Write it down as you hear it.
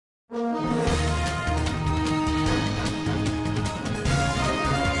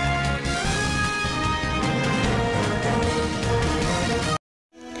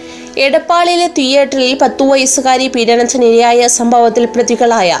എടപ്പാളിലെ തിയേറ്ററിൽ 10 വയസ്സുകാരി പീഡനത്തിനിരയായ സംഭവത്തിൽ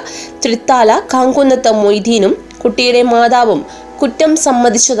പ്രതികളായ തൃത്താല കാങ്കുന്നത്ത് മൊയ്തീനും കുട്ടിയുടെ മാതാവും കുറ്റം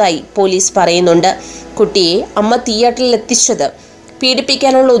സമ്മതിച്ചതായി പോലീസ് പറയുന്നുണ്ട്. കുട്ടിയെ അമ്മ തിയേറ്ററിൽ എത്തിച്ചത്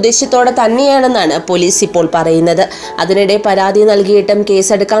പീഡിപ്പിക്കാനുള്ള ഉദ്ദേശത്തോടെ തന്നെയാണെന്നാണ് പോലീസ് ഇപ്പോൾ പറയുന്നത്. അതിനിടെ പരാതി നൽകിയിട്ടും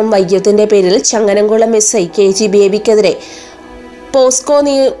കേസെടുക്കാൻ വൈകിയതിന്റെ പേരിൽ ചങ്ങരംകുളം SI KG ബേബിക്കെതിരെ പോസ്കോ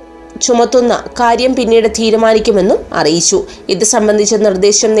ചുമത്തുന്ന കാര്യം പിന്നീട് തീരുമാനിക്കുമെന്നും അറിയിച്ചു. ഇത് സംബന്ധിച്ച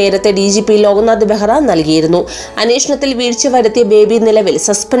നിർദ്ദേശം നേരത്തെ DGP ലോക്നാഥ് ബെഹ്റ നൽകിയിരുന്നു. അന്വേഷണത്തിൽ വീഴ്ച വരുത്തിയ ബേബി നിലവിൽ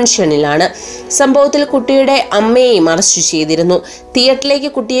സസ്പെൻഷനിലാണ്. സംഭവത്തിൽ കുട്ടിയുടെ അമ്മയെയും അറസ്റ്റ് ചെയ്തിരുന്നു.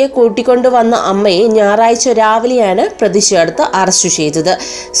 തിയേറ്ററിലേക്ക് കുട്ടിയെ കൂട്ടിക്കൊണ്ടുവന്ന അമ്മയെ ഞായറാഴ്ച രാവിലെയാണ് പ്രതി ചേർത്ത് അറസ്റ്റ് ചെയ്തത്.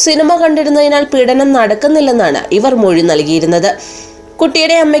 സിനിമ കണ്ടിരുന്നതിനാൽ പീഡനം നടക്കുന്നില്ലെന്നാണ് ഇവർ മൊഴി നൽകിയിരുന്നത്.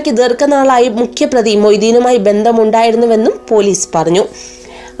 കുട്ടിയുടെ അമ്മയ്ക്ക് ദീർഘനാളായി മുഖ്യപ്രതി മൊയ്തീനുമായി ബന്ധമുണ്ടായിരുന്നുവെന്നും പോലീസ് പറഞ്ഞു.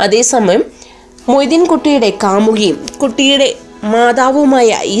 അതേസമയം മൊയ്തീൻ കുട്ടിയുടെ കാമുകിയും കുട്ടിയുടെ മാതാവുമായ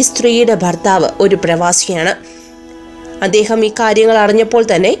ഈ സ്ത്രീയുടെ ഭർത്താവ് ഒരു പ്രവാസിയാണ്. അദ്ദേഹം ഈ കാര്യങ്ങൾ അറിഞ്ഞപ്പോൾ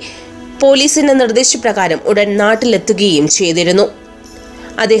തന്നെ പോലീസിന്റെ നിർദ്ദേശപ്രകാരം ഉടൻ നാട്ടിലെത്തുകയും ചെയ്തിരുന്നു.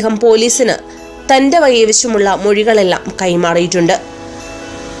 അദ്ദേഹം പോലീസിന് തന്റെ കൈവശമുള്ള മൊഴികളെല്ലാം കൈമാറിയിട്ടുണ്ട്.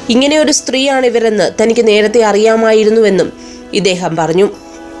 ഇങ്ങനെയൊരു സ്ത്രീയാണ് ഇവരെന്ന് തനിക്ക് നേരത്തെ അറിയാമായിരുന്നുവെന്നും ഇദ്ദേഹം പറഞ്ഞു.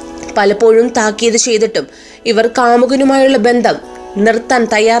 പലപ്പോഴും താക്കീത് ചെയ്തിട്ടും ഇവർ കാമുകനുമായുള്ള ബന്ധം നിർത്താൻ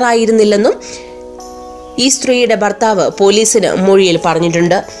തയ്യാറായിരുന്നില്ലെന്നും ഈ സ്ത്രീയുടെ ഭർത്താവ് പോലീസിന് മൊഴിയിൽ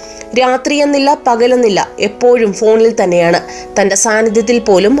പറഞ്ഞിട്ടുണ്ട്. രാത്രിയെന്നില്ല പകലെന്നില്ല എപ്പോഴും ഫോണിൽ തന്നെയാണ്. തന്റെ സാന്നിധ്യത്തിൽ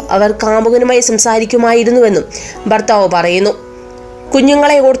പോലും അവർ കാമുകനുമായി സംസാരിക്കുമായിരുന്നുവെന്നും ഭർത്താവ് പറയുന്നു.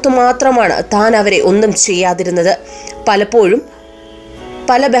 കുഞ്ഞുങ്ങളെ ഓർത്തു മാത്രമാണ് താൻ അവരെ ഒന്നും ചെയ്യാതിരുന്നത്. പലപ്പോഴും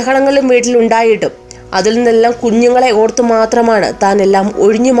പല ബഹളങ്ങളും വീട്ടിലുണ്ടായിട്ടും അതിൽ നിന്നെല്ലാം കുഞ്ഞുങ്ങളെ ഓർത്തു മാത്രമാണ് താൻ എല്ലാം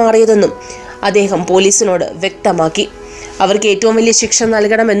ഒഴിഞ്ഞു മാറിയതെന്നും അദ്ദേഹം പോലീസിനോട് വ്യക്തമാക്കി. അവർക്ക് ഏറ്റവും വലിയ ശിക്ഷ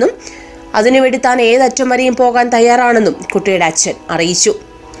നൽകണമെന്നും അതിനുവേണ്ടി താൻ ഏതറ്റം വരെയും പോകാൻ തയ്യാറാണെന്നും കുട്ടിയുടെ അച്ഛൻ അറിയിച്ചു.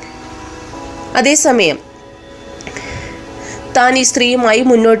 അതേസമയം താൻ ഈ സ്ത്രീയുമായി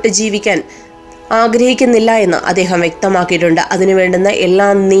മുന്നോട്ട് ജീവിക്കാൻ ആഗ്രഹിക്കുന്നില്ല എന്ന് അദ്ദേഹം വ്യക്തമാക്കിയിട്ടുണ്ട്. അതിനുവേണ്ടുന്ന എല്ലാ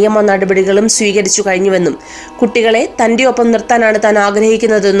നിയമ നടപടികളും സ്വീകരിച്ചു കഴിഞ്ഞുവെന്നും കുട്ടികളെ തൻ്റെ ഒപ്പം നിർത്താനാണ് താൻ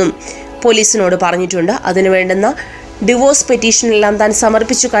ആഗ്രഹിക്കുന്നതെന്നും പോലീസിനോട് പറഞ്ഞിട്ടുണ്ട്. അതിനുവേണ്ടുന്ന ഡിവോഴ്സ് പെറ്റീഷനെല്ലാം താൻ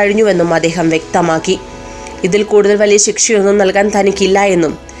സമർപ്പിച്ചു കഴിഞ്ഞുവെന്നും അദ്ദേഹം വ്യക്തമാക്കി. ഇതിൽ കൂടുതൽ വലിയ ശിക്ഷയൊന്നും നൽകാൻ തനിക്കില്ല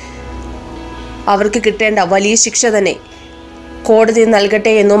എന്നും അവർക്ക് കിട്ടേണ്ട വലിയ ശിക്ഷ തന്നെ കോടതി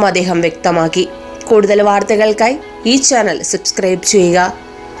നൽകട്ടെ എന്നും അദ്ദേഹം വ്യക്തമാക്കി. കൂടുതൽ വാർത്തകൾക്കായി ഈ ചാനൽ സബ്സ്ക്രൈബ് ചെയ്യുക.